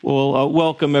Well,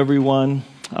 welcome everyone.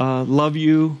 Love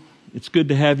you. It's good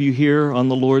to have you here on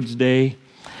the Lord's Day.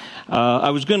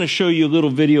 I was going to show you a little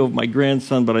video of my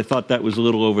grandson, but I thought that was a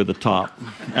little over the top.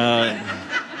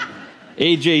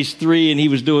 AJ's 3, and he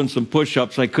was doing some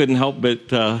push-ups. I couldn't help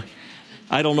but,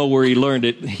 I don't know where he learned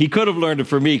it. He could have learned it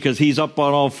from me because he's up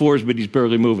on all fours, but he's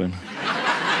barely moving.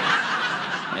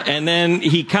 And then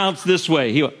he counts this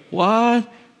way. He went, 1,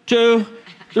 2,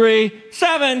 3,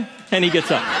 7, and he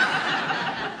gets up.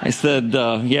 I said,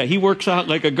 yeah, he works out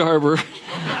like a Garber.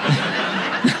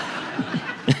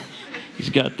 He's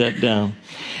got that down.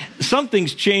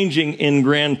 Something's changing in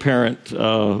grandparent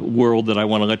world that I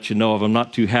want to let you know of. I'm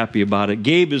not too happy about it.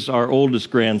 Gabe is our oldest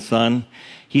grandson.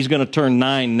 He's going to turn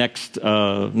 9 next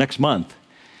month.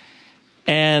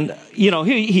 And, you know,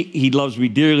 he loves me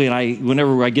dearly, and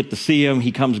whenever I get to see him,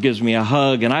 he comes, gives me a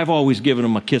hug, and I've always given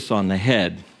him a kiss on the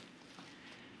head.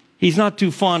 He's not too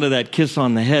fond of that kiss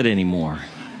on the head anymore.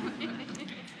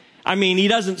 I mean, he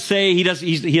doesn't say,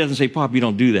 Pop, you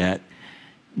don't do that.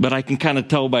 But I can kind of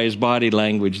tell by his body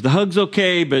language. The hug's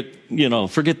okay, but, you know,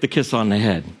 forget the kiss on the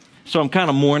head. So I'm kind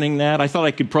of mourning that. I thought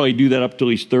I could probably do that up till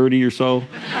he's 30 or so.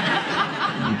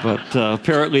 But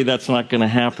apparently that's not going to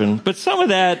happen. But some of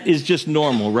that is just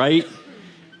normal, right?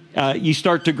 You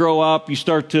start to grow up. You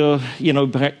start to,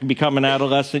 become an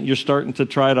adolescent. You're starting to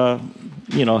try to,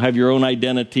 have your own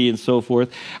identity and so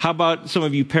forth. How about some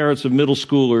of you parents of middle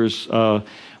schoolers?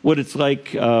 What it's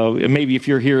like, maybe if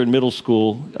you're here in middle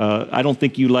school, I don't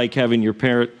think you like having your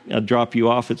parent drop you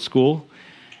off at school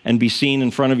and be seen in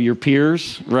front of your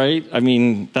peers, right? I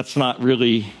mean, that's not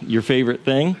really your favorite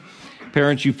thing.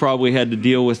 Parents, you've probably had to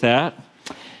deal with that.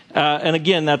 And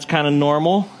again, that's kind of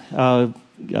normal.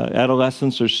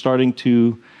 Adolescents are starting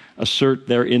to assert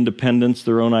their independence,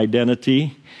 their own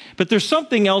identity. But there's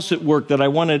something else at work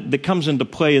that comes into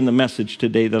play in the message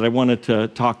today that I wanted to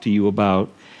talk to you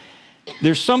about.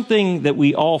 There's something that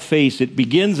we all face. It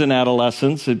begins in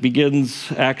adolescence. It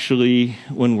begins actually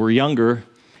when we're younger.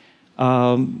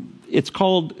 It's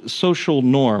called social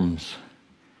norms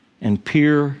and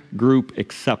peer group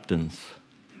acceptance.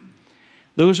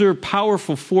 Those are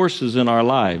powerful forces in our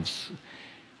lives.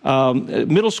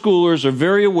 Middle schoolers are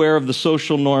very aware of the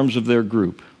social norms of their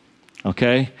group,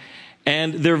 okay?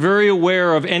 And they're very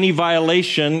aware of any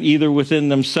violation either within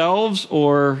themselves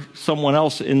or someone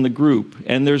else in the group.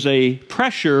 And there's a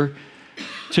pressure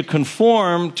to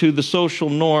conform to the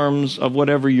social norms of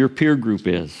whatever your peer group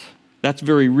is. That's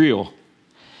very real.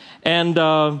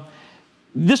 And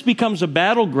this becomes a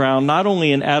battleground not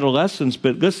only in adolescence,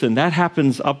 but listen, that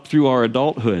happens up through our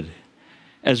adulthood.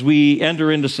 As we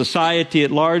enter into society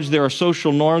at large, there are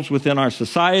social norms within our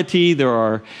society.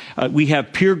 We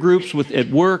have peer groups at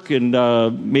work and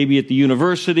maybe at the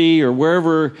university or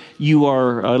wherever you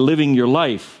are living your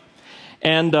life.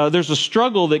 And there's a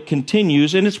struggle that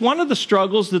continues, and it's one of the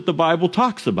struggles that the Bible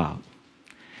talks about.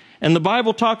 And the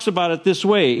Bible talks about it this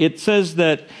way. It says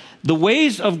that the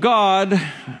ways of God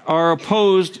are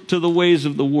opposed to the ways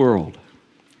of the world.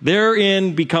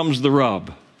 Therein becomes the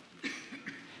rub.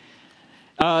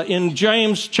 In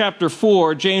James chapter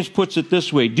 4, James puts it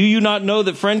this way. Do you not know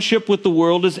that friendship with the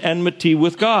world is enmity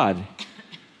with God?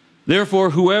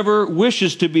 Therefore, whoever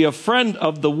wishes to be a friend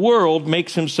of the world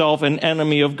makes himself an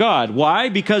enemy of God. Why?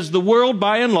 Because the world,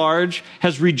 by and large,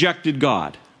 has rejected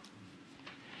God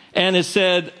and has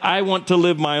said, I want to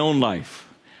live my own life.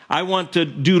 I want to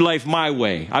do life my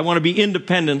way. I want to be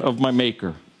independent of my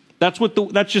maker. That's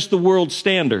just the world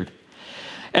standard.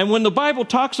 And when the Bible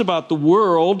talks about the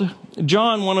world,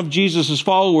 John, one of Jesus'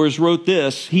 followers, wrote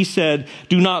this. He said,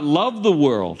 do not love the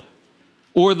world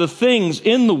or the things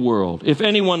in the world. If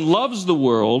anyone loves the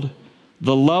world,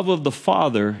 the love of the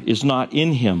Father is not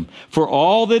in him. For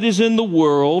all that is in the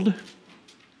world,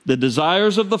 the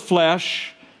desires of the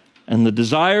flesh and the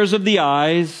desires of the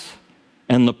eyes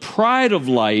and the pride of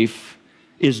life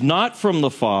is not from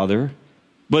the Father,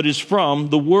 but is from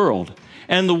the world.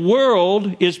 And the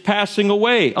world is passing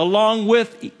away along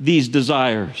with these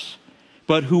desires.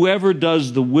 But whoever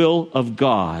does the will of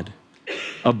God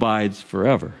abides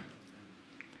forever.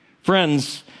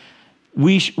 Friends,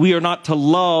 we are not to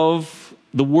love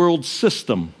the world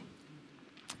system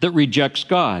that rejects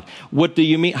God. What do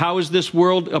you mean? How is this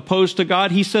world opposed to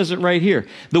God? He says it right here.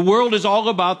 The world is all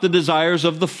about the desires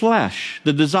of the flesh.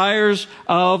 The desires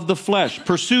of the flesh.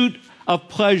 Pursuit of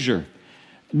pleasure.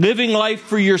 Living life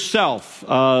for yourself.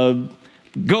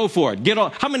 Go for it. Get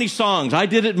on. How many songs? I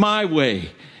did it my way.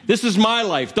 This is my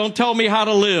life. Don't tell me how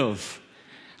to live.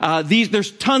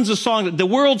 There's tons of songs. The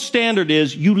world standard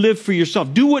is you live for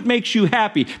yourself. Do what makes you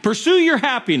happy. Pursue your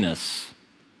happiness.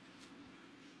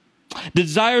 The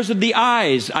desires of the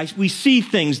eyes, we see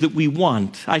things that we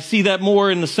want. I see that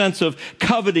more in the sense of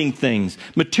coveting things,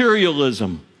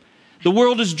 materialism. The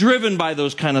world is driven by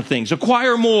those kind of things.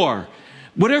 Acquire more.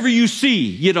 Whatever you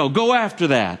see, go after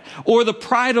that. Or the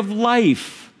pride of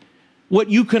life, what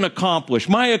you can accomplish,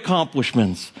 my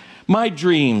accomplishments, my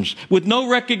dreams, with no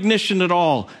recognition at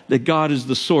all that God is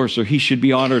the source or he should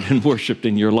be honored and worshiped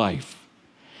in your life.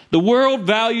 The world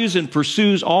values and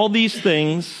pursues all these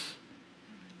things,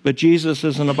 but Jesus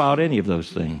isn't about any of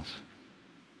those things.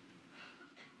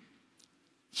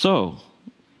 So,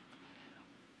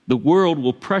 the world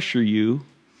will pressure you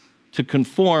to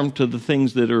conform to the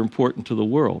things that are important to the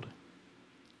world.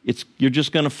 You're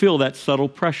just going to feel that subtle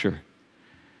pressure.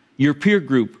 Your peer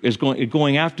group is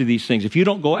going after these things. If you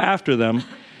don't go after them,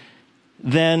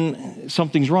 then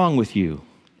something's wrong with you.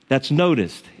 That's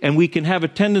noticed. And we can have a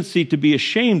tendency to be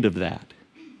ashamed of that.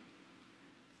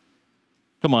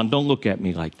 Come on, don't look at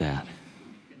me like that.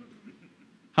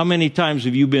 How many times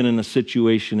have you been in a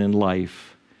situation in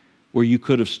life where you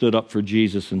could have stood up for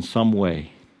Jesus in some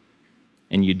way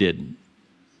and you didn't?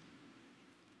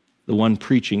 The one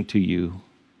preaching to you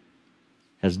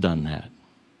has done that.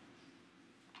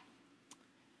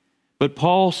 But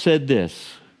Paul said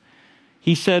this.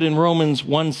 He said in Romans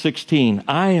 1:16,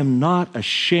 I am not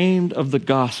ashamed of the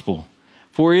gospel,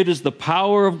 for it is the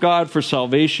power of God for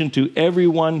salvation to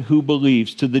everyone who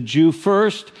believes, to the Jew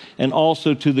first and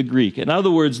also to the Greek. In other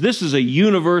words, this is a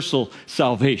universal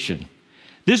salvation.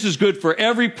 This is good for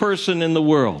every person in the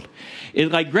world.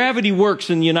 Like gravity works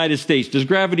in the United States. Does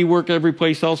gravity work every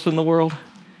place else in the world?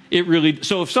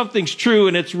 So if something's true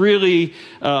and it's really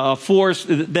a force,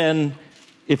 then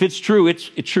if it's true, it's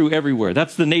true everywhere.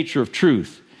 That's the nature of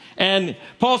truth. And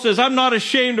Paul says, I'm not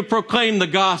ashamed to proclaim the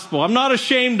gospel. I'm not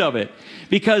ashamed of it.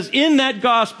 Because in that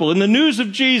gospel, in the news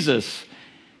of Jesus,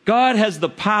 God has the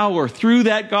power through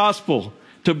that gospel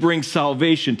to bring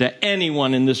salvation to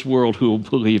anyone in this world who will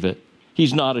believe it.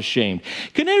 He's not ashamed.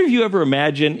 Can any of you ever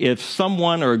imagine if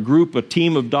someone or a group, a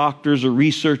team of doctors or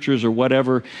researchers or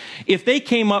whatever, if they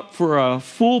came up for a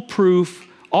foolproof,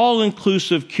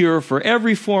 all-inclusive cure for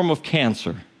every form of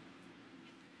cancer?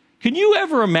 Can you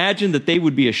ever imagine that they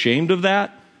would be ashamed of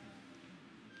that?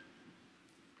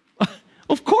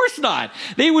 Of course not.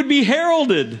 They would be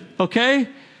heralded, okay?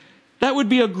 That would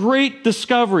be a great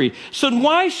discovery. So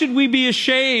why should we be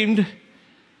ashamed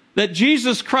that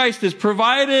Jesus Christ has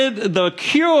provided the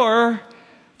cure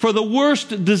for the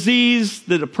worst disease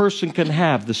that a person can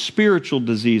have, the spiritual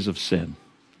disease of sin?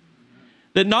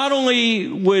 That not only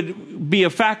would be a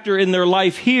factor in their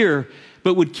life here,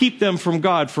 but would keep them from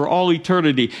God for all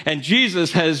eternity. And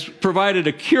Jesus has provided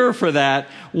a cure for that.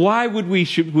 Why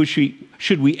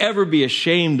should we ever be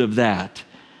ashamed of that?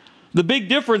 The big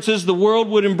difference is the world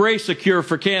would embrace a cure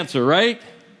for cancer, right?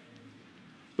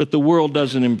 But the world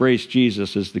doesn't embrace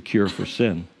Jesus as the cure for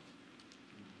sin.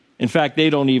 In fact,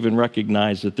 they don't even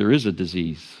recognize that there is a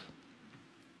disease.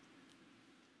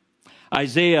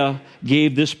 Isaiah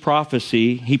gave this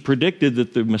prophecy. He predicted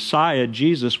that the Messiah,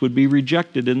 Jesus, would be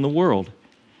rejected in the world.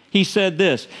 He said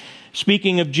this,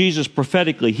 speaking of Jesus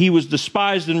prophetically, he was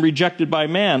despised and rejected by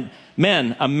men,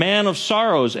 a man of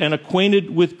sorrows and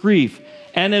acquainted with grief,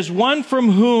 and as one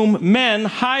from whom men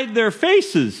hide their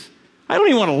faces. I don't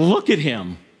even want to look at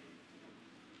him.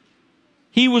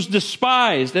 He was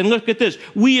despised. And look at this.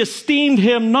 We esteemed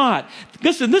him not.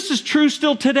 Listen, this is true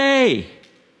still today.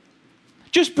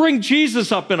 Just bring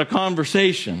Jesus up in a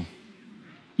conversation.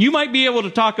 You might be able to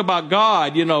talk about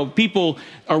God. People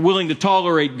are willing to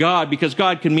tolerate God because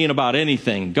God can mean about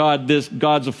anything.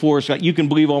 God's a force. You can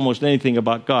believe almost anything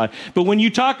about God. But when you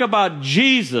talk about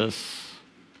Jesus,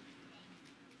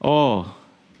 now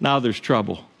there's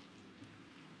trouble.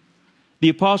 The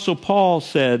Apostle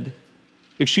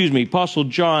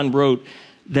John wrote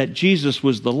that Jesus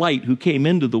was the light who came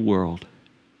into the world.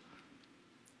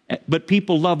 But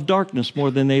people love darkness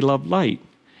more than they love light.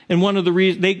 And one of the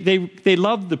reasons, they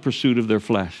loved the pursuit of their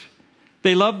flesh.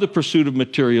 They loved the pursuit of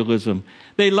materialism.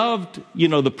 They loved,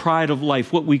 the pride of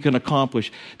life, what we can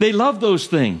accomplish. They loved those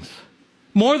things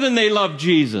more than they loved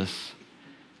Jesus.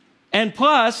 And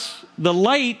plus, the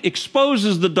light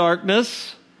exposes the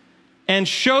darkness and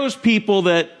shows people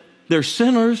that they're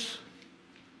sinners,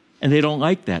 and they don't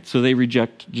like that, so they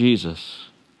reject Jesus.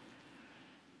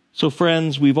 So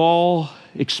friends, we've all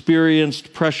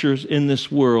experienced pressures in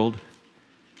this world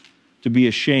to be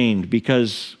ashamed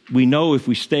because we know if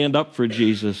we stand up for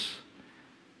Jesus,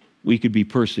 we could be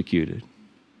persecuted.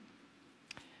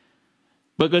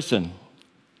 But listen,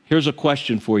 here's a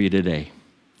question for you today.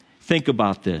 Think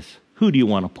about this. Who do you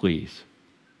want to please?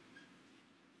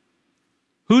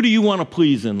 Who do you want to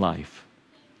please in life?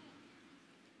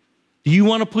 Do you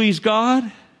want to please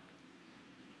God?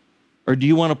 Or do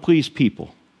you want to please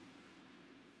people?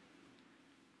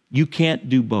 You can't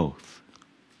do both.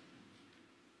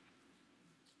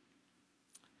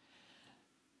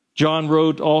 John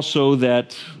wrote also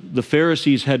that the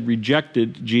Pharisees had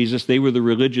rejected Jesus. They were the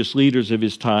religious leaders of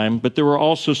his time, but there were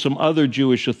also some other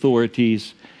Jewish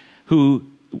authorities who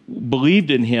believed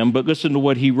in him, but listen to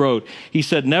what he wrote. He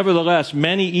said, nevertheless,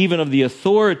 many even of the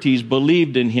authorities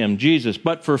believed in him, Jesus.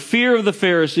 But for fear of the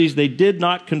Pharisees, they did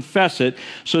not confess it,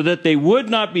 so that they would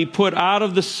not be put out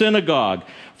of the synagogue.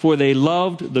 For they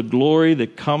loved the glory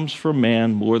that comes from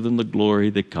man more than the glory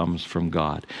that comes from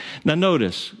God. Now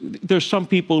notice, there's some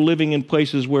people living in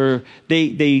places where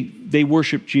they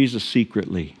worship Jesus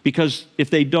secretly, because if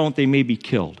they don't, they may be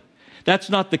killed. That's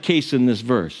not the case in this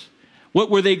verse. What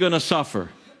were they going to suffer?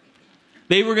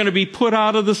 They were going to be put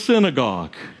out of the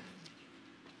synagogue.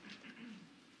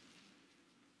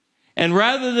 And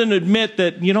rather than admit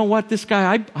that, you know what, this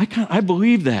guy, I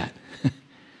believe that.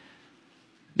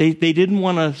 They didn't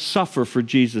want to suffer for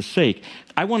Jesus' sake.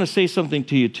 I want to say something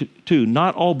to you, too.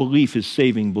 Not all belief is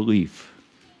saving belief.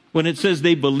 When it says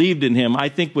they believed in him, I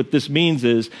think what this means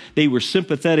is they were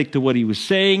sympathetic to what he was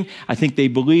saying. I think they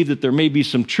believed that there may be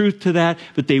some truth to that,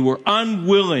 but they were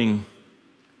unwilling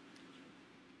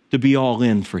to be all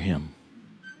in for him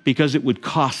because it would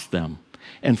cost them.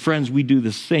 And friends, we do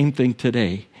the same thing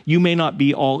today. You may not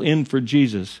be all in for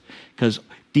Jesus because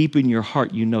deep in your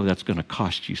heart, you know that's going to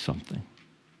cost you something.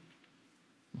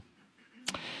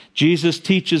 Jesus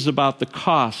teaches about the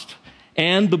cost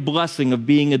and the blessing of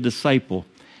being a disciple.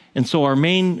 And so our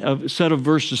main set of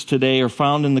verses today are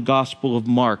found in the Gospel of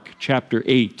Mark, chapter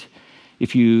 8.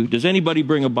 Does anybody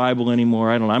bring a Bible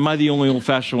anymore? I don't know. Am I the only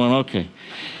old-fashioned one? Okay.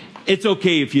 It's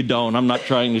okay if you don't. I'm not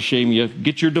trying to shame you.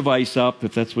 Get your device up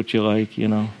if that's what you like, you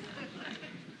know.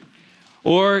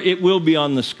 Or it will be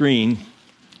on the screen.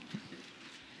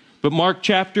 But Mark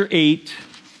chapter 8,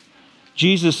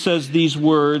 Jesus says these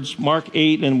words, Mark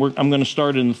 8, and I'm going to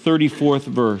start in the 34th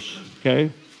verse,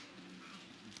 okay?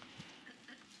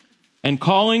 And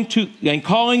calling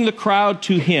the crowd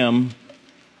to him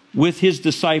with his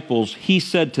disciples, he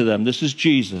said to them, this is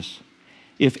Jesus,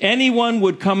 if anyone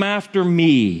would come after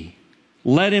me,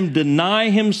 let him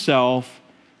deny himself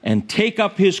and take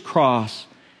up his cross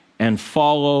and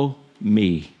follow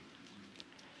me.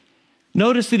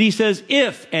 Notice that he says,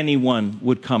 if anyone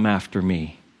would come after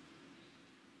me.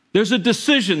 There's a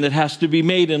decision that has to be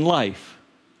made in life.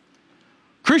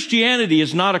 Christianity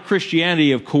is not a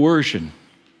Christianity of coercion.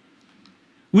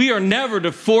 We are never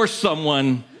to force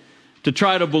someone to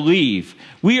try to believe.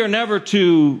 We are never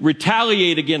to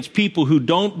retaliate against people who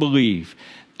don't believe.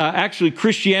 Actually,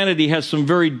 Christianity has some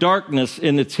very darkness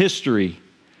in its history.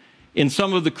 In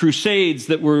some of the crusades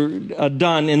that were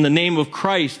done in the name of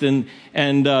Christ and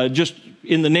just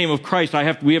in the name of Christ,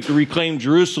 we have to reclaim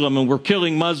Jerusalem, and we're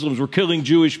killing Muslims, we're killing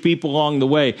Jewish people along the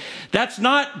way. That's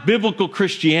not biblical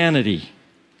Christianity.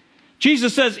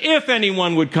 Jesus says, if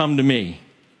anyone would come to me,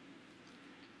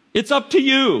 it's up to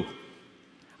you.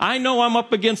 I know I'm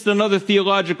up against another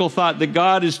theological thought that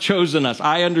God has chosen us.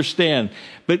 I understand.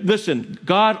 But listen,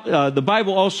 the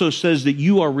Bible also says that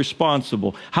you are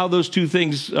responsible. How those two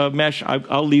things mesh,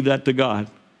 I'll leave that to God.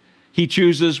 He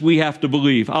chooses, we have to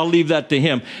believe. I'll leave that to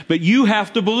him. But you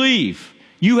have to believe.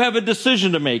 You have a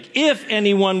decision to make. If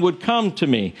anyone would come to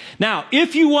me. Now,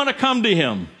 if you want to come to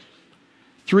him,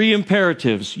 3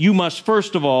 imperatives. You must,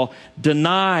 first of all,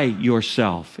 deny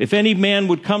yourself. If any man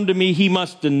would come to me, he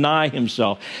must deny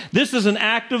himself. This is an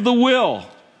act of the will,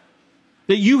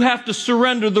 that you have to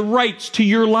surrender the rights to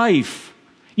your life.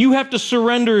 You have to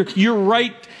surrender your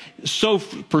right, so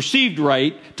perceived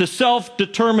right, to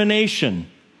self-determination.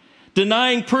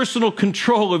 Denying personal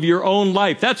control of your own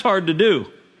life. That's hard to do.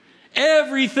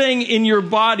 Everything in your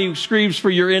body screams for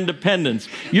your independence.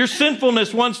 Your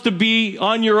sinfulness wants to be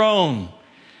on your own.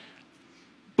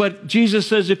 But Jesus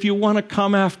says, if you want to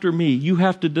come after me, you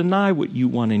have to deny what you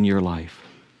want in your life.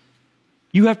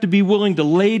 You have to be willing to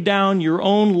lay down your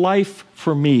own life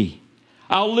for me.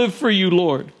 I'll live for you,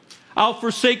 Lord. I'll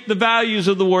forsake the values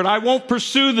of the world. I won't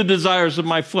pursue the desires of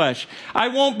my flesh. I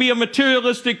won't be a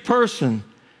materialistic person.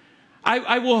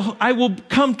 I will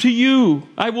come to you.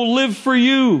 I will live for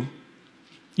you.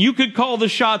 You could call the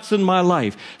shots in my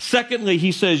life. Secondly,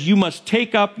 he says, you must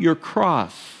take up your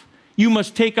cross. You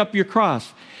must take up your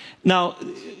cross. Now,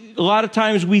 a lot of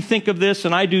times we think of this,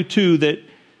 and I do too,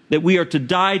 that we are to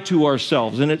die to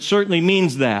ourselves, and it certainly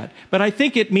means that. But I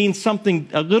think it means something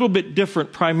a little bit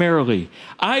different primarily.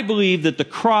 I believe that the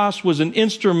cross was an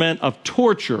instrument of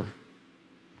torture,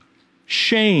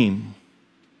 shame.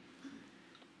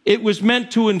 It was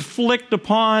meant to inflict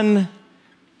upon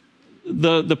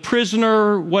the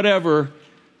prisoner, whatever,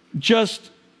 just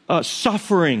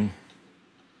suffering,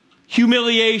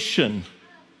 humiliation.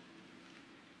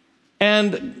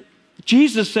 And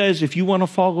Jesus says, if you want to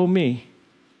follow me,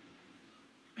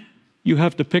 you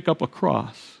have to pick up a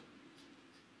cross.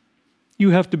 You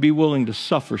have to be willing to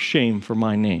suffer shame for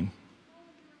my name.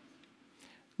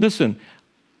 Listen,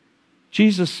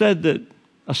 Jesus said that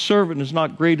a servant is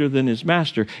not greater than his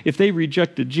master. If they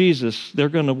rejected Jesus, they're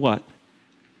going to what?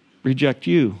 Reject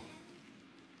you.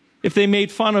 If they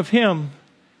made fun of him,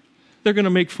 they're going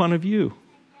to make fun of you.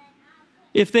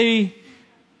 If they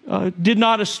did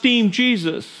not esteem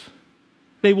Jesus,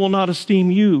 they will not esteem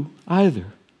you either.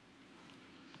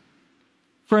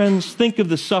 Friends, think of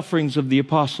the sufferings of the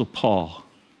Apostle Paul.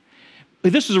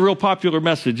 This is a real popular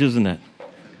message, isn't it?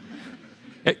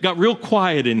 It got real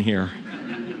quiet in here.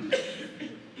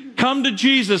 Come to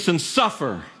Jesus and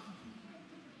suffer.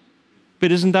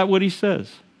 But isn't that what he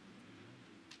says?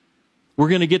 We're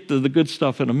going to get to the good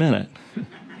stuff in a minute.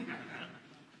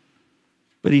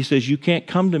 But he says, you can't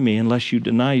come to me unless you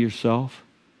deny yourself,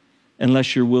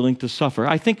 unless you're willing to suffer.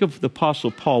 I think of the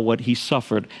Apostle Paul, what he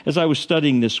suffered. As I was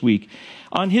studying this week,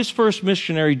 on his first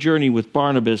missionary journey with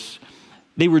Barnabas,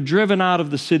 they were driven out of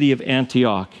the city of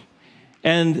Antioch,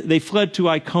 and they fled to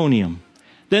Iconium.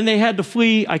 Then they had to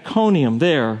flee Iconium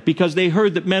there because they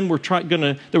heard that men were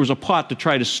there was a plot to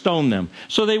try to stone them.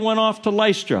 So they went off to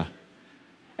Lystra.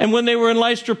 And when they were in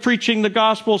Lystra preaching the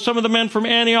gospel, some of the men from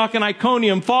Antioch and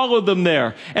Iconium followed them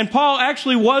there. And Paul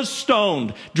actually was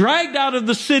stoned, dragged out of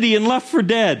the city and left for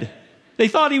dead. They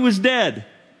thought he was dead.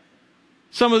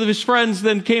 Some of his friends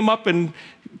then came up and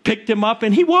picked him up,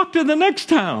 and he walked to the next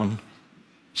town,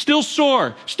 still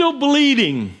sore, still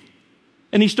bleeding.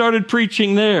 And he started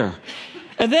preaching there.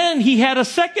 And then he had a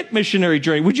second missionary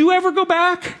journey. Would you ever go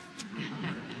back?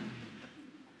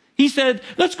 He said,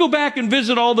 let's go back and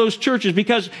visit all those churches,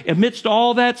 because amidst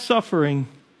all that suffering,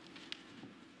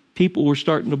 people were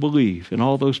starting to believe in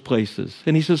all those places.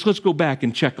 And he says, let's go back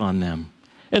and check on them.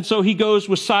 And so he goes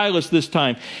with Silas this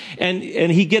time. And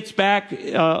he gets back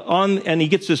and he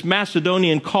gets this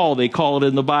Macedonian call, they call it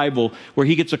in the Bible, where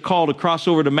he gets a call to cross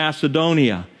over to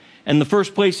Macedonia. And the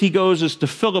first place he goes is to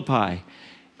Philippi.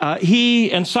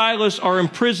 He and Silas are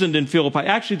imprisoned in Philippi.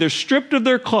 Actually, they're stripped of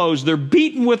their clothes. They're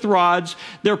beaten with rods.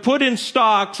 They're put in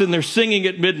stocks, and they're singing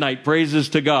at midnight praises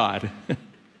to God.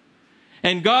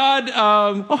 And God,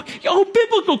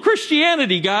 biblical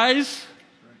Christianity, guys.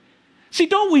 See,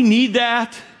 don't we need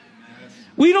that?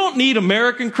 We don't need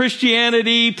American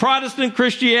Christianity, Protestant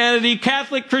Christianity,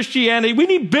 Catholic Christianity. We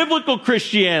need biblical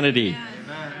Christianity.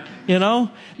 You know,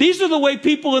 these are the way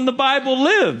people in the Bible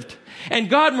lived.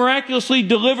 And God miraculously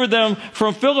delivered them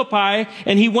from Philippi,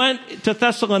 and he went to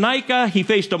Thessalonica. He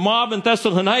faced a mob in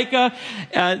Thessalonica.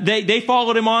 They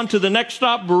followed him on to the next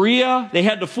stop, Berea. They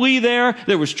had to flee there.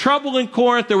 There was trouble in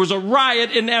Corinth. There was a riot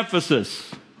in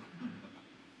Ephesus.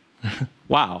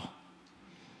 Wow.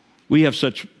 We have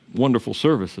such wonderful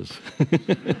services.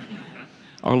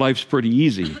 Our life's pretty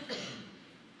easy.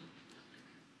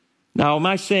 Now, am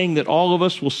I saying that all of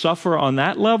us will suffer on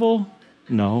that level?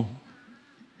 No.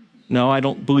 No, I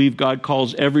don't believe God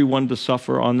calls everyone to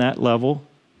suffer on that level.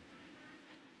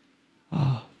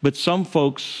 But some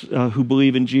folks who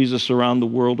believe in Jesus around the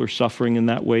world are suffering in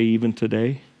that way even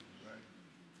today.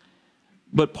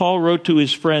 But Paul wrote to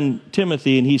his friend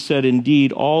Timothy, and he said,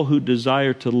 indeed, all who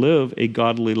desire to live a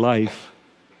godly life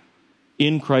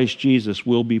in Christ Jesus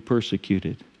will be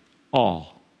persecuted.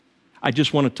 All. I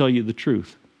just want to tell you the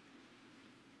truth.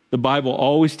 The Bible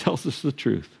always tells us the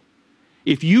truth.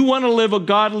 If you want to live a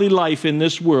godly life in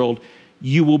this world,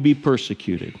 you will be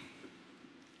persecuted.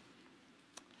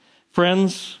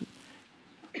 Friends,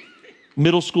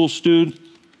 middle school students,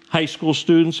 high school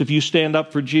students, if you stand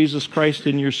up for Jesus Christ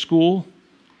in your school,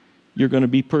 you're going to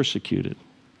be persecuted.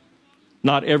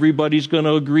 Not everybody's going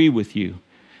to agree with you.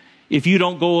 If you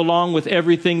don't go along with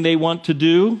everything they want to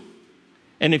do,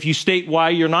 and if you state why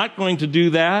you're not going to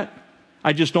do that,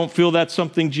 I just don't feel that's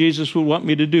something Jesus would want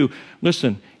me to do.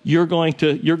 Listen, you're going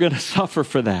to suffer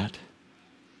for that.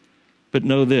 But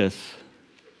know this,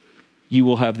 you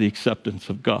will have the acceptance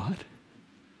of God.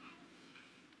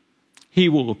 He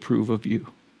will approve of you.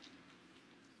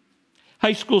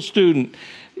 High school student,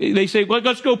 they say, well,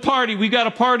 let's go party. We got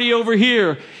a party over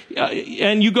here.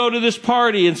 And you go to this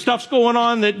party and stuff's going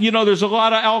on that, there's a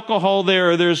lot of alcohol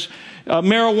there. There's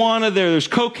marijuana there. There's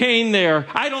cocaine there.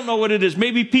 I don't know what it is.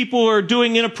 Maybe people are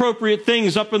doing inappropriate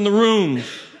things up in the rooms.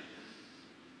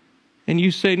 And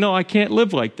you say, no, I can't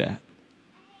live like that.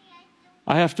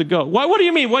 I have to go. What do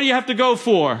you mean? What do you have to go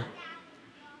for?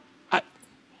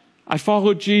 I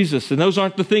follow Jesus, and those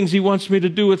aren't the things he wants me to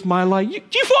do with my life.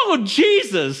 You follow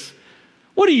Jesus?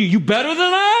 What are you? You better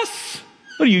than us?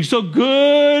 What are you, so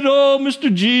good? Oh,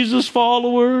 Mr. Jesus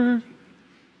follower.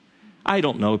 I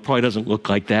don't know. It probably doesn't look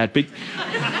like that, but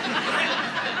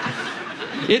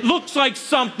it looks like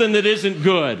something that isn't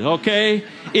good, okay?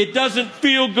 It doesn't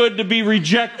feel good to be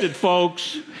rejected,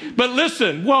 folks. But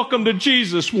listen, welcome to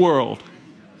Jesus' world.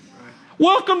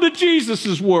 Welcome to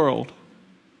Jesus' world.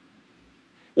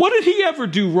 What did he ever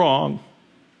do wrong?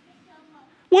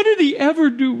 What did he ever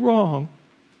do wrong?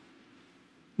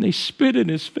 And they spit in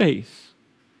his face.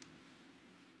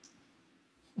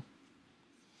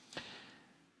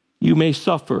 You may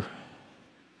suffer,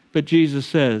 but Jesus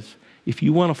says, if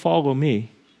you want to follow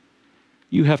me,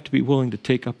 you have to be willing to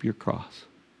take up your cross.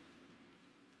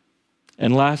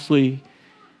 And lastly,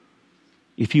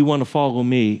 if you want to follow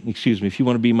me, if you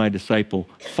want to be my disciple,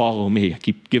 follow me. I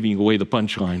keep giving away the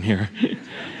punchline here.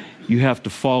 You have to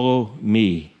follow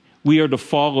me. We are to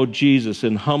follow Jesus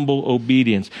in humble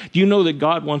obedience. Do you know that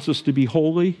God wants us to be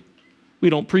holy? We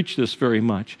don't preach this very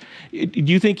much. Do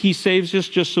you think he saves us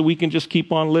just so we can just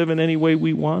keep on living any way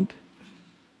we want?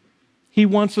 He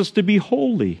wants us to be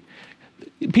holy.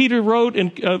 Peter wrote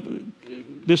in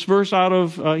this verse out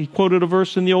of, he quoted a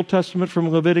verse in the Old Testament from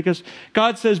Leviticus.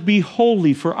 God says, be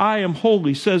holy, for I am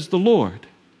holy, says the Lord.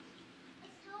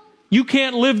 You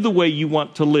can't live the way you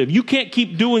want to live. You can't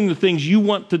keep doing the things you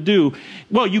want to do.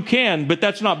 Well, you can, but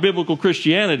that's not biblical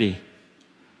Christianity.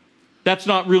 That's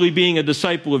not really being a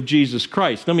disciple of Jesus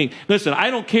Christ. I mean, listen, I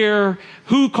don't care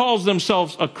who calls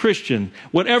themselves a Christian.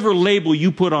 Whatever label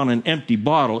you put on an empty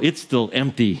bottle, it's still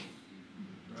empty.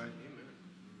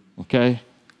 Okay?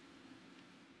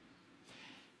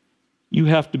 You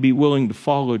have to be willing to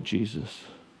follow Jesus.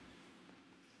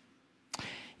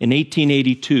 In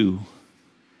 1882,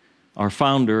 our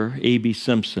founder, A.B.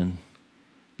 Simpson,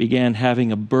 began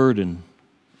having a burden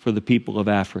for the people of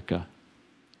Africa.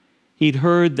 He'd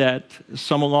heard that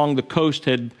some along the coast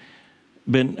had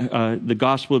been, the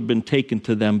gospel had been taken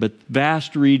to them, but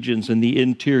vast regions in the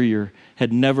interior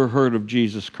had never heard of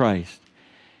Jesus Christ.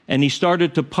 And he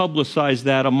started to publicize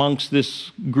that amongst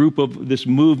this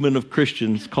movement of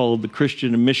Christians called the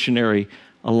Christian and Missionary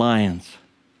Alliance.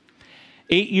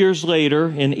 8 years later,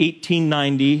 in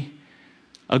 1890,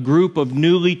 a group of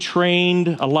newly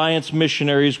trained Alliance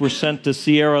missionaries were sent to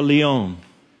Sierra Leone.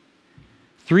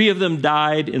 3 of them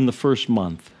died in the first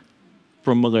month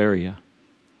from malaria.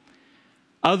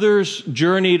 Others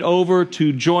journeyed over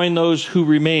to join those who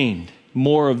remained.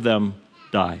 More of them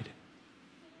died.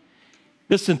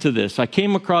 Listen to this. I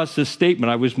came across this statement.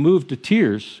 I was moved to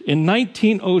tears. In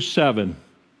 1907,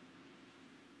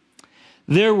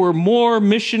 there were more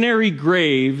missionary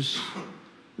graves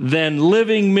than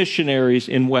living missionaries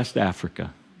in West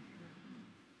Africa.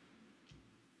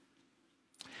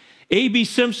 A.B.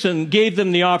 Simpson gave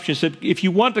them the option, said, if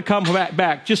you want to come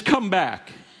back, just come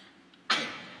back.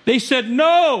 They said,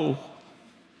 no.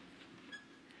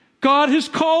 God has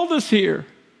called us here.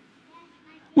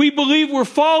 We believe we're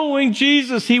following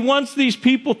Jesus. He wants these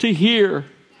people to hear.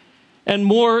 And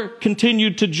more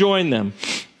continued to join them.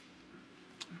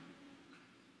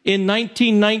 In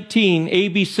 1919,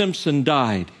 A.B. Simpson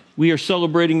died. We are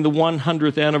celebrating the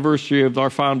 100th anniversary of our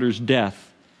founder's death.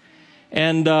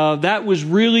 And that was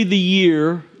really the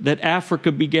year that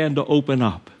Africa began to open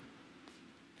up.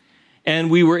 And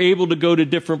we were able to go to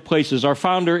different places. Our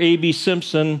founder, A.B.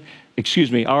 Simpson,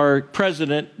 our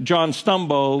president, John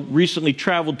Stumbo, recently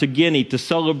traveled to Guinea to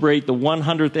celebrate the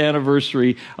 100th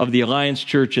anniversary of the Alliance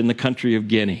Church in the country of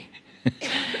Guinea.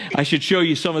 I should show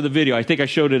you some of the video. I think I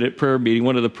showed it at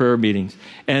one of the prayer meetings,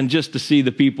 and just to see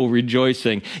the people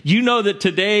rejoicing. You know that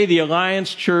today the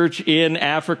Alliance Church in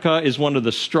Africa is one of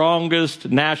the strongest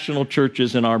national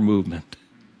churches in our movement.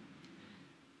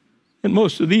 And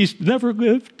most of these never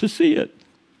lived to see it.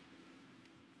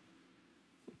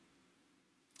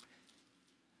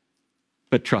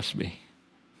 But trust me,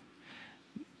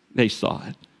 they saw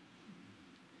it.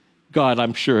 God,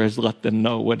 I'm sure, has let them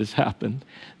know what has happened.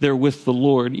 They're with the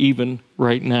Lord even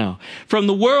right now. From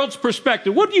the world's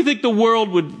perspective, what do you think the world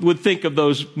would think of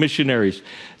those missionaries?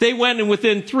 They went, and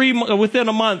within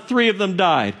a month, 3 of them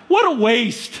died. What a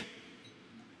waste.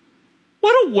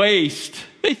 What a waste.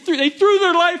 They threw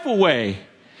their life away.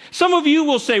 Some of you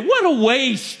will say, what a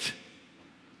waste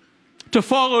to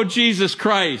follow Jesus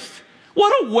Christ.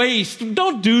 What a waste.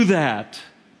 Don't do that.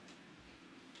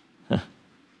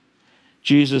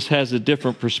 Jesus has a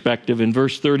different perspective. In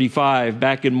verse 35,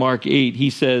 back in Mark 8, he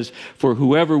says, for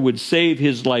whoever would save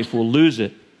his life will lose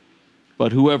it.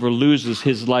 but whoever loses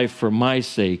his life for my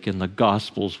sake and the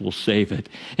gospel's will save it.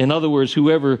 In other words,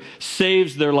 whoever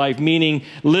saves their life, meaning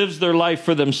lives their life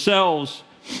for themselves,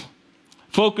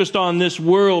 focused on this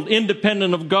world,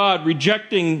 independent of God,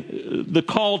 rejecting the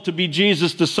call to be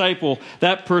Jesus' disciple,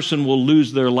 that person will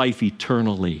lose their life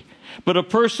eternally. But a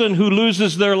person who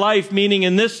loses their life, meaning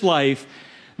in this life,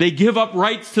 they give up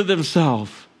rights to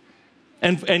themselves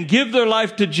and give their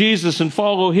life to Jesus and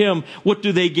follow him, what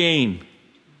do they gain?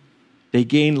 They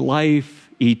gain life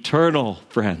eternal,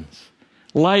 friends.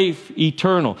 Life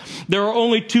eternal. There are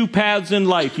only two paths in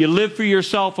life. You live for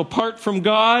yourself apart from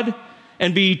God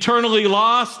and be eternally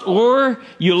lost, or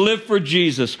you live for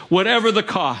Jesus, whatever the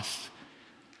cost.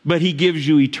 But he gives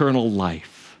you eternal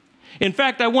life. In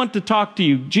fact, I want to talk to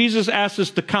you. Jesus asks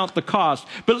us to count the cost,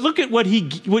 but look at what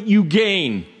you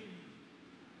gain.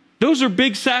 Those are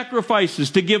big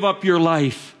sacrifices to give up your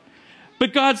life.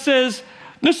 But God says,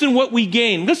 listen what we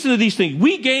gain. Listen to these things.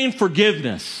 We gain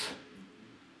forgiveness.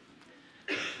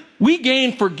 We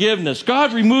gain forgiveness.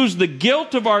 God removes the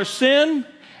guilt of our sin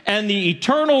and the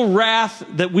eternal wrath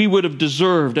that we would have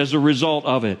deserved as a result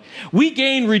of it. We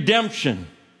gain redemption.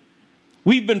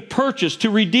 We've been purchased. To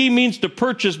redeem means to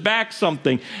purchase back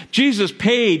something. Jesus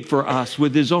paid for us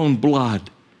with his own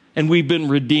blood, and we've been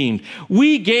redeemed.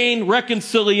 We gain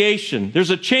reconciliation.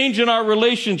 There's a change in our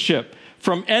relationship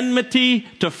from enmity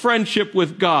to friendship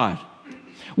with God.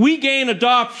 We gain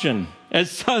adoption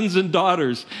as sons and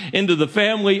daughters into the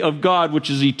family of God, which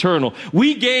is eternal.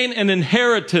 We gain an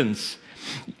inheritance.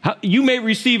 You may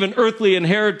receive an earthly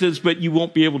inheritance, but you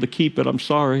won't be able to keep it. I'm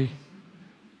sorry.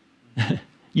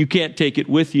 You can't take it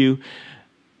with you.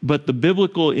 But the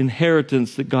biblical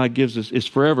inheritance that God gives us is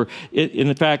forever.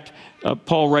 In fact,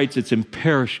 Paul writes it's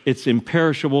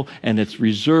imperishable and it's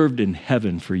reserved in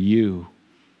heaven for you.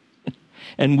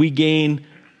 And we gain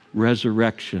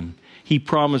resurrection. He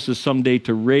promises someday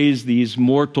to raise these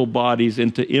mortal bodies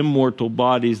into immortal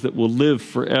bodies that will live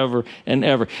forever and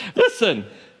ever. Listen,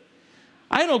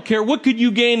 I don't care. What could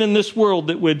you gain in this world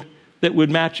that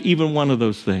would match even one of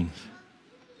those things?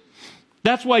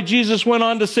 That's why Jesus went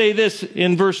on to say this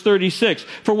in verse 36.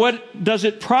 For what does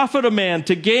it profit a man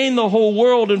to gain the whole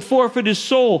world and forfeit his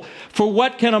soul? For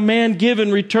what can a man give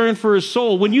in return for his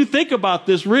soul? When you think about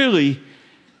this, really,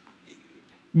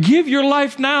 give your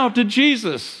life now to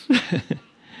Jesus.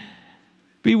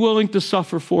 Be willing to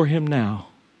suffer for him now.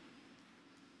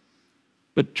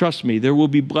 But trust me, there will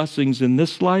be blessings in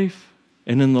this life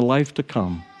and in the life to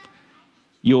come.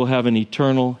 You'll have an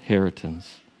eternal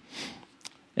inheritance.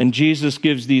 And Jesus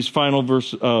gives these final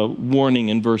warning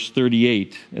in verse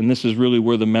 38, and this is really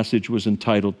where the message was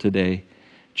entitled today.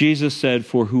 Jesus said,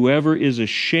 for whoever is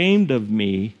ashamed of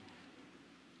me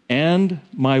and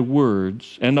my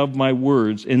words, and of my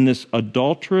words in this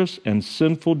adulterous and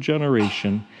sinful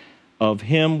generation, of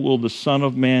him will the Son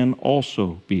of Man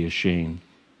also be ashamed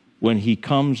when he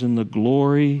comes in the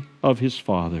glory of his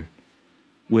Father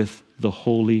with the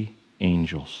holy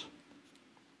angels.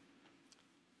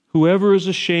 Whoever is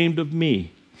ashamed of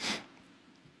me,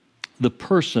 the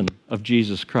person of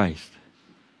Jesus Christ,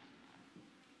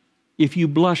 if you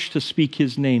blush to speak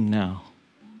his name now,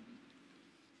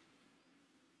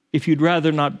 if you'd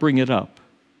rather not bring it up,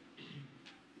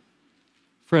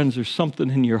 friends, there's something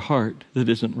in your heart that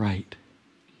isn't right.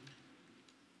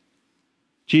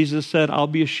 Jesus said, I'll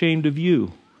be ashamed of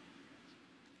you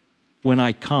when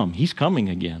I come. He's coming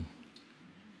again.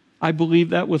 I believe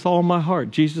that with all my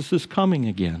heart. Jesus is coming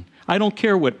again. I don't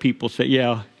care what people say.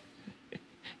 Yeah,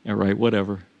 all right,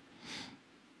 whatever.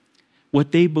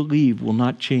 What they believe will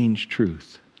not change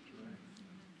truth.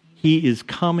 He is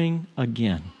coming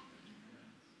again.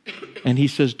 And he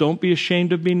says, don't be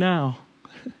ashamed of me now.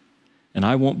 And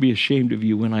I won't be ashamed of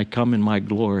you when I come in my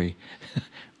glory.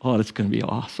 Oh, that's going to be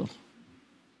awesome.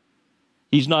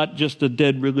 He's not just a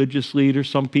dead religious leader.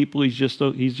 Some people he's just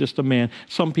a man.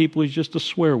 Some people he's just a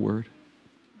swear word.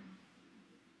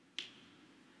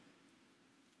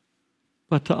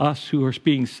 But to us who are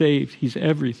being saved, he's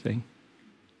everything.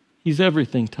 He's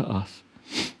everything to us.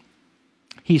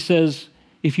 He says,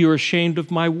 if you're ashamed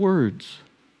of my words,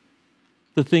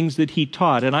 the things that he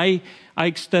taught, and I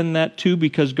extend that too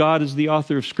because God is the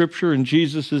author of Scripture and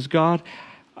Jesus is God.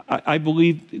 I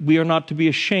believe we are not to be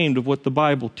ashamed of what the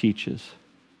Bible teaches.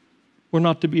 We're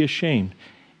not to be ashamed.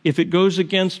 If it goes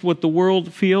against what the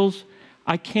world feels,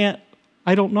 I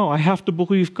don't know. I have to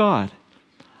believe God.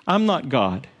 I'm not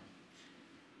God.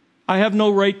 I have no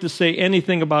right to say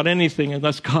anything about anything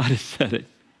unless God has said it.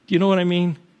 Do you know what I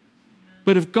mean?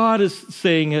 But if God is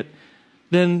saying it,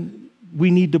 then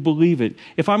we need to believe it.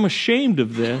 If I'm ashamed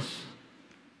of this,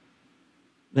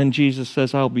 then Jesus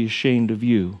says, I'll be ashamed of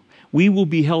you. we will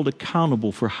be held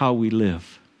accountable for how we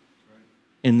live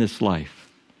in this life.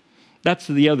 That's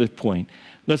the other point.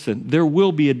 Listen, there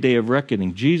will be a day of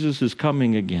reckoning. Jesus is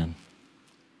coming again.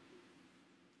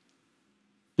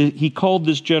 He called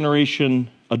this generation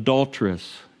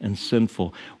adulterous and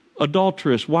sinful.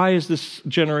 Adulterous. Why is this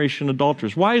generation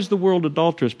adulterous? Why is the world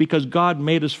adulterous? Because God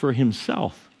made us for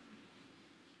himself.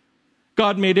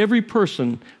 God made every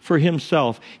person for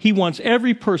himself. He wants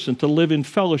every person to live in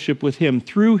fellowship with him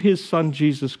through his Son,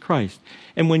 Jesus Christ.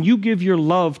 And when you give your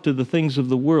love to the things of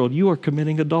the world, you are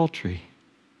committing adultery.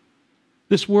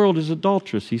 This world is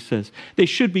adulterous, he says. They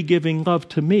should be giving love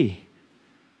to me,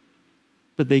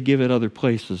 but they give it other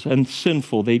places. And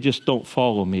sinful, they just don't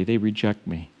follow me. They reject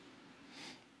me.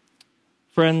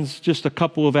 Friends, just a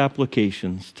couple of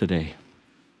applications today.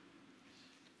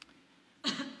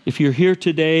 If you're here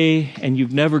today and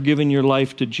you've never given your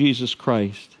life to Jesus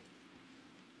Christ,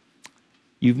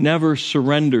 you've never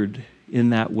surrendered in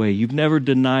that way, you've never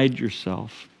denied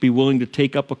yourself, be willing to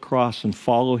take up a cross and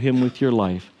follow him with your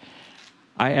life,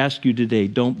 I ask you today,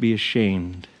 don't be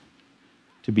ashamed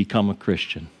to become a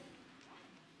Christian.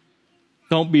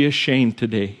 Don't be ashamed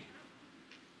today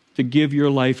to give your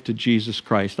life to Jesus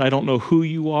Christ. I don't know who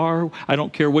you are. I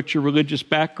don't care what your religious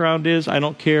background is. I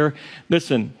don't care.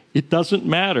 Listen, it doesn't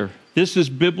matter. This is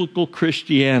biblical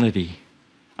Christianity.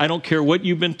 I don't care what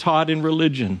you've been taught in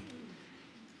religion.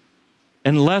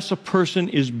 Unless a person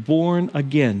is born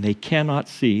again, they cannot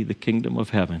see the kingdom of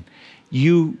heaven.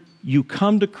 You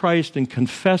come to Christ and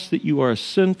confess that you are a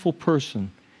sinful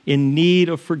person in need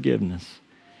of forgiveness.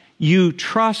 You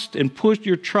trust and put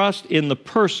your trust in the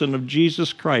person of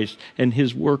Jesus Christ and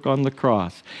his work on the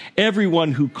cross.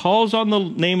 Everyone who calls on the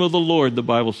name of the Lord, the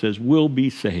Bible says, will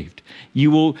be saved. You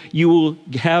will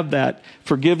have that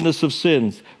forgiveness of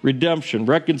sins, redemption,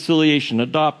 reconciliation,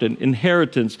 adoption,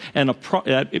 inheritance, and a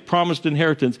promised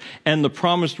inheritance, and the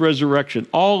promised resurrection.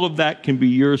 All of that can be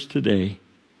yours today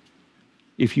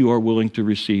if you are willing to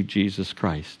receive Jesus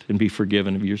Christ and be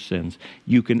forgiven of your sins.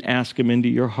 You can ask him into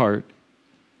your heart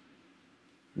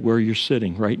where you're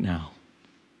sitting right now.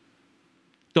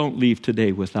 Don't leave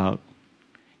today without,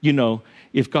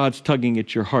 if God's tugging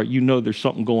at your heart, there's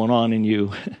something going on in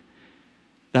you.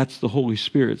 That's the Holy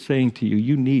Spirit saying to you,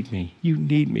 you need me. You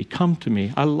need me. Come to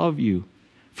me. I love you.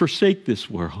 Forsake this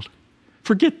world.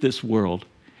 Forget this world.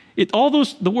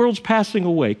 The world's passing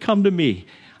away. Come to me.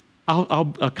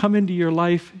 I'll come into your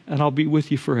life and I'll be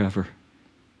with you forever.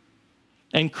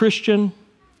 And Christian,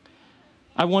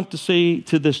 I want to say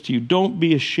to you, don't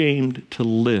be ashamed to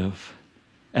live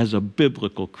as a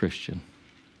biblical Christian.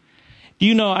 Do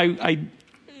you know, I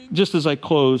just as I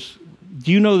close,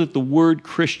 do you know that the word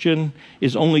Christian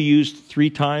is only used 3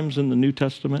 times in the New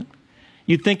Testament?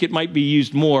 You'd think it might be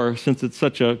used more since it's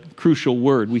such a crucial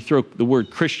word. We throw the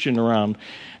word Christian around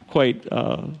quite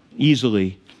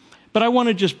easily. But I want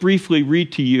to just briefly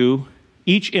read to you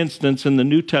each instance in the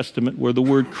New Testament where the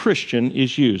word Christian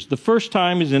is used. The first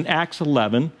time is in Acts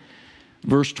 11,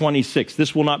 verse 26.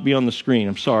 This will not be on the screen.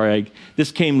 I'm sorry.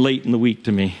 This came late in the week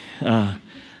to me.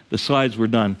 The slides were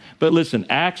done. But listen,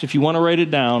 Acts, if you want to write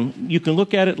it down, you can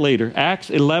look at it later. Acts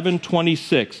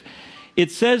 11:26.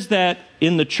 It says that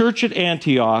in the church at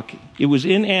Antioch, it was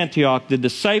in Antioch, the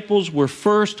disciples were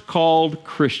first called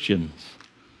Christians.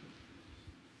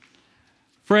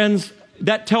 Friends,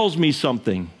 that tells me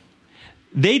something.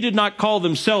 They did not call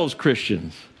themselves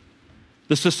Christians.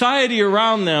 The society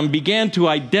around them began to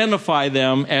identify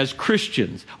them as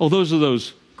Christians. Oh, those are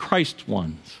those Christ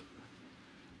ones.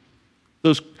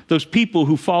 Those people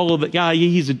who follow the guy.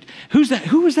 Who's that?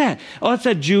 Who is that? Oh, it's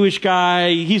that Jewish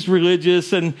guy. He's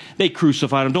religious, and they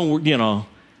crucified him.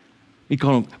 We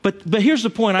call him. But here's the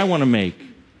point I want to make.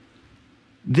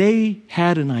 They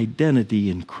had an identity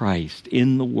in Christ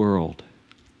in the world.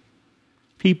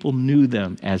 People knew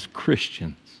them as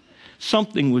Christians.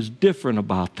 Something was different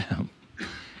about them.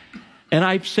 And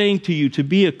I'm saying to you, to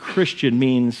be a Christian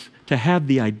means to have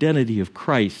the identity of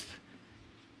Christ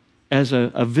as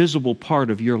a visible part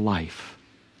of your life.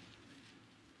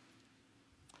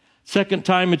 Second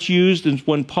time it's used is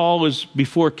when Paul is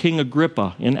before King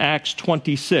Agrippa in Acts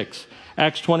 26.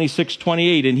 Acts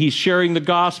 26:28, and he's sharing the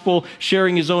gospel,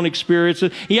 sharing his own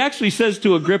experiences. He actually says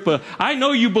to Agrippa, I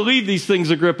know you believe these things,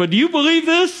 Agrippa. Do you believe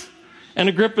this? And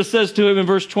Agrippa says to him in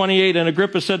verse 28, and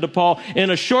Agrippa said to Paul, in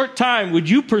a short time, would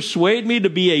you persuade me to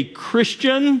be a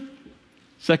Christian?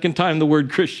 Second time the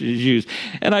word Christian is used.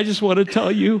 And I just want to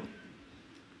tell you,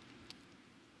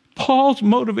 Paul's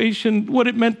motivation, what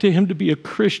it meant to him to be a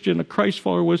Christian, a Christ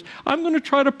follower, was, I'm going to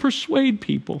try to persuade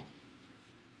people.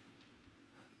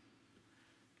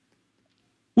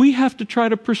 We have to try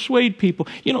to persuade people.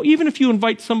 Even if you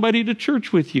invite somebody to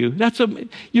church with you,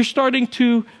 you're starting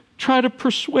to try to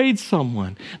persuade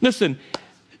someone. Listen,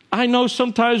 I know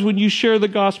sometimes when you share the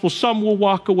gospel, some will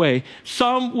walk away.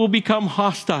 Some will become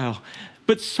hostile,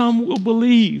 but some will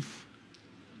believe.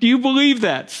 Do you believe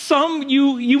that? Some,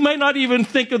 you may not even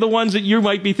think of the ones that you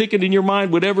might be thinking in your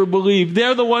mind would ever believe.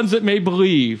 They're the ones that may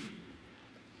believe.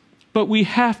 But we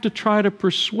have to try to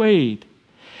persuade.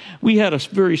 We had a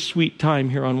very sweet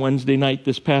time here on Wednesday night,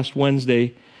 this past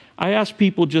Wednesday. I asked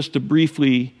people just to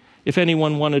briefly, if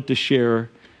anyone wanted to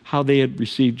share how they had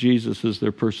received Jesus as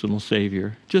their personal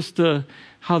Savior, just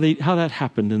how that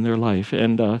happened in their life.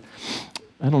 And I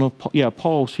don't know,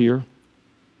 Paul's here.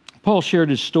 Paul shared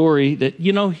his story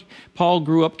that, Paul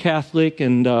grew up Catholic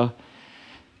and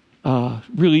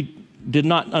really did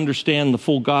not understand the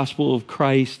full gospel of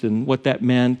Christ and what that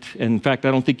meant. And in fact,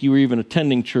 I don't think you were even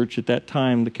attending church at that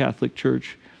time, the Catholic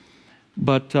Church.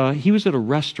 But he was at a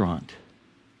restaurant,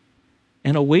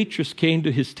 and a waitress came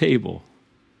to his table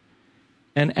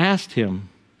and asked him,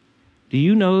 "Do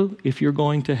you know if you're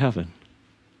going to heaven?"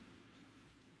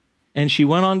 And she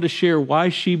went on to share why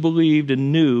she believed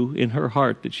and knew in her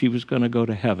heart that she was going to go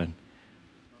to heaven.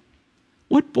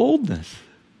 What boldness!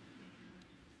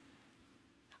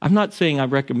 I'm not saying I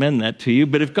recommend that to you,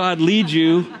 but if God leads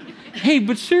you, hey,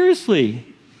 but seriously,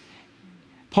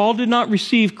 Paul did not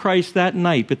receive Christ that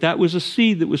night, but that was a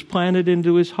seed that was planted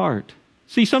into his heart.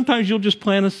 See, sometimes you'll just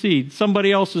plant a seed.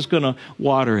 Somebody else is going to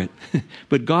water it,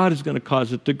 but God is going to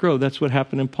cause it to grow. That's what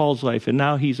happened in Paul's life, and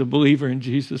now he's a believer in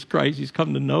Jesus Christ. He's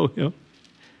come to know him.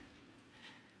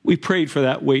 We prayed for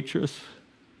that waitress.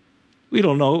 We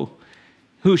don't know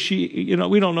who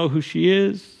we don't know who she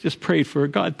is. Just prayed for her.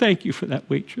 God, thank you for that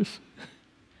waitress.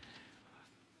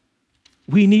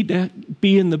 We need to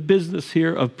be in the business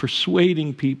here of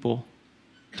persuading people,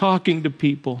 talking to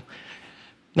people.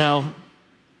 Now,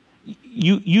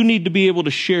 you need to be able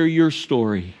to share your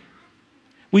story.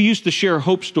 We used to share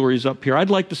hope stories up here.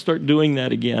 I'd like to start doing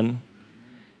that again.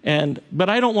 But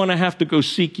I don't want to have to go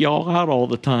seek y'all out all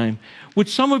the time. Would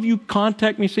some of you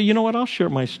contact me and say, you know what, I'll share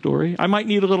my story. I might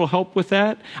need a little help with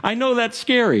that. I know that's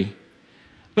scary.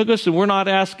 But listen, we're not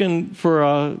asking for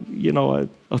a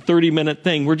 30-minute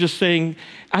thing. We're just saying,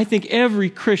 I think every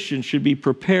Christian should be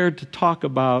prepared to talk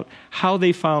about how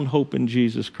they found hope in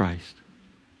Jesus Christ.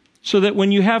 So that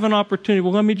when you have an opportunity,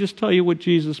 well, let me just tell you what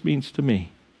Jesus means to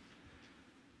me.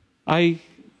 We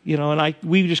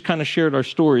just kind of shared our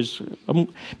stories.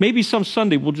 Maybe some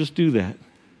Sunday we'll just do that.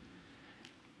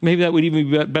 Maybe that would even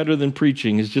be better than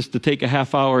preaching, is just to take a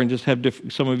half hour and just have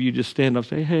some of you just stand up and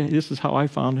say, hey, this is how I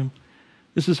found him.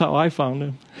 This is how I found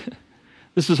him.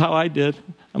 This is how I did.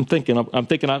 I'm thinking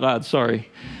out loud, sorry.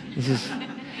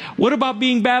 What about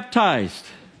being baptized?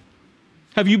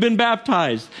 Have you been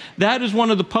baptized? That is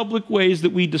one of the public ways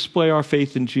that we display our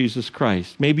faith in Jesus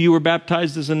Christ. Maybe you were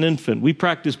baptized as an infant. We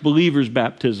practice believer's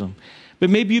baptism. But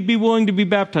maybe you'd be willing to be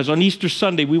baptized. On Easter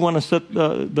Sunday, we want to set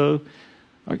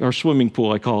our swimming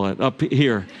pool, I call it, up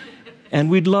here. And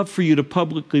we'd love for you to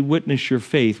publicly witness your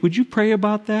faith. Would you pray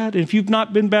about that? And if you've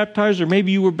not been baptized, or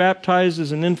maybe you were baptized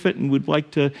as an infant and would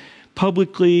like to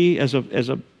publicly, as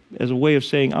a way of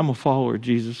saying, I'm a follower of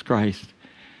Jesus Christ,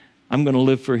 I'm going to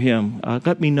live for him,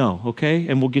 let me know, okay?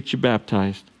 And we'll get you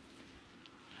baptized.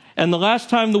 And the last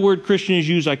time the word Christian is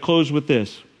used, I close with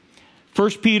this. 1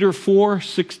 Peter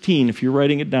 4:16, if you're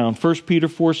writing it down. 1 Peter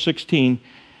 4:16.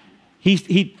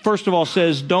 He first of all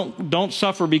says, don't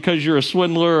suffer because you're a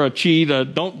swindler or a cheat.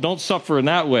 Don't suffer in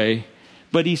that way.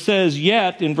 But he says,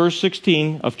 yet, in verse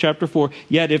 16 of chapter 4,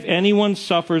 yet if anyone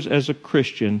suffers as a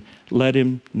Christian, let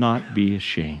him not be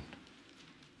ashamed.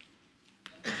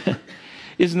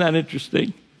 Isn't that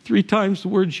interesting? 3 times the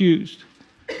word's used.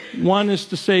 One is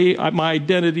to say, my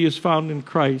identity is found in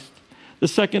Christ. The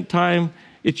second time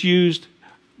it's used,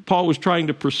 Paul was trying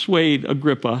to persuade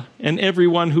Agrippa and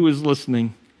everyone who is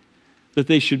listening that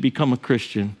they should become a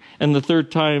Christian. And the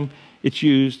third time it's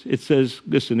used, it says,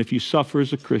 listen, if you suffer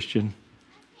as a Christian,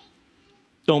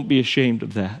 don't be ashamed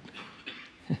of that.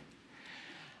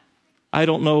 I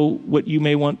don't know what you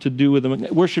may want to do with them.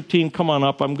 Worship team, come on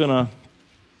up.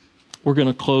 We're going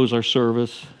to close our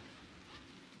service.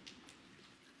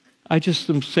 I just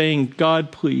am saying,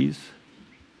 God, please,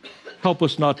 help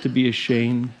us not to be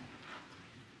ashamed.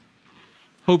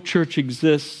 Hope Church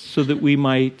exists so that we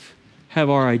might have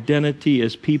our identity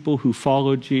as people who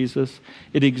follow Jesus.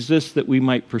 It exists that we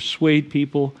might persuade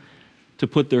people to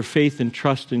put their faith and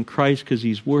trust in Christ because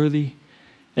he's worthy.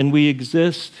 And we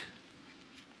exist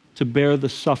to bear the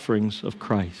sufferings of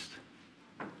Christ.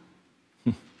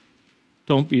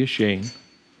 Don't be ashamed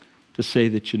to say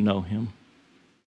that you know him.